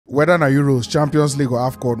whether na Euros, Champions League or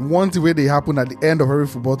AFCON, one thing where they happen at the end of every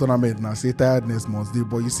football tournament now, say tiredness must do.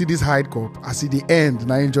 But you see this Hyde Cup, I see the end,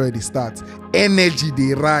 now enjoy the start. Energy,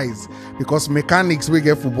 they rise because mechanics will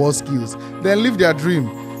get football skills. Then live their dream,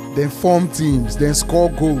 then form teams, then score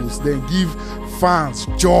goals, then give fans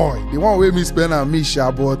joy. The one way me spend and me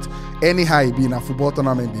share, but anyhow it be in a football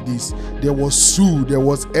tournament be this. There was Sue, there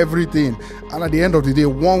was everything. And at the end of the day,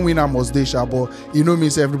 one winner must they share, but you know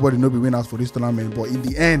means everybody no be winners for this tournament. But in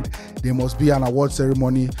the end, there must be an award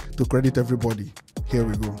ceremony to credit everybody. Here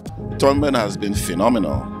we go. The tournament has been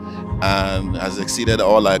phenomenal and has exceeded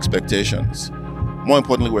all our expectations. More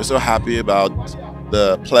importantly, we're so happy about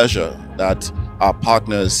the pleasure that our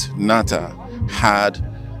partners, NATA, had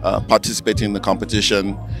participating in the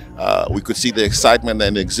competition. We could see the excitement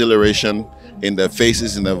and the exhilaration in their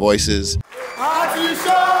faces, in their voices.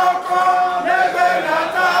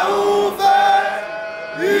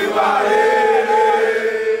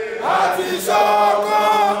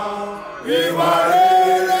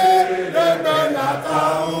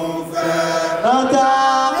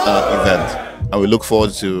 Event, and we look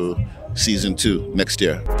forward to season 2 next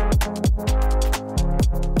year.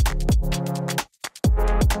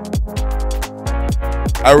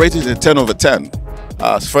 I rated it a 10 over 10.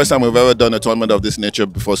 It's the first time we've ever done a tournament of this nature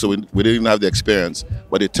before, so we didn't even have the experience,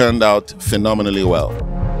 but it turned out phenomenally well.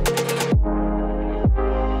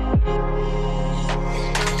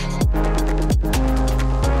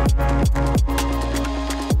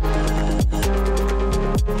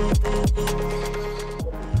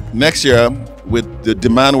 Next year, with the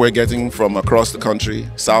demand we're getting from across the country,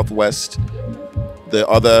 Southwest, the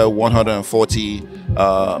other 140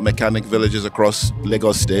 mechanic villages across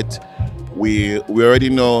Lagos State, we already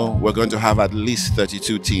know we're going to have at least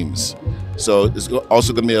 32 teams. So it's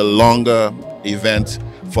also going to be a longer event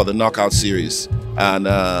for the knockout series and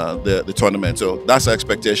the tournament. So that's our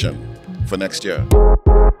expectation for next year.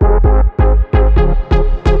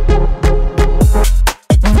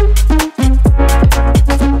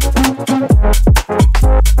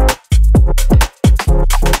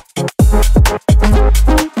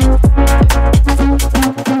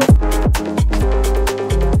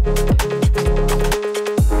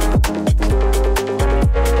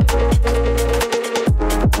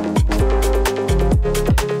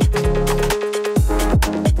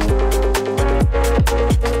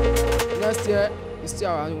 Next year is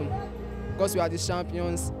still our own because we are the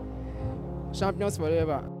champions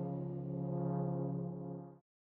forever.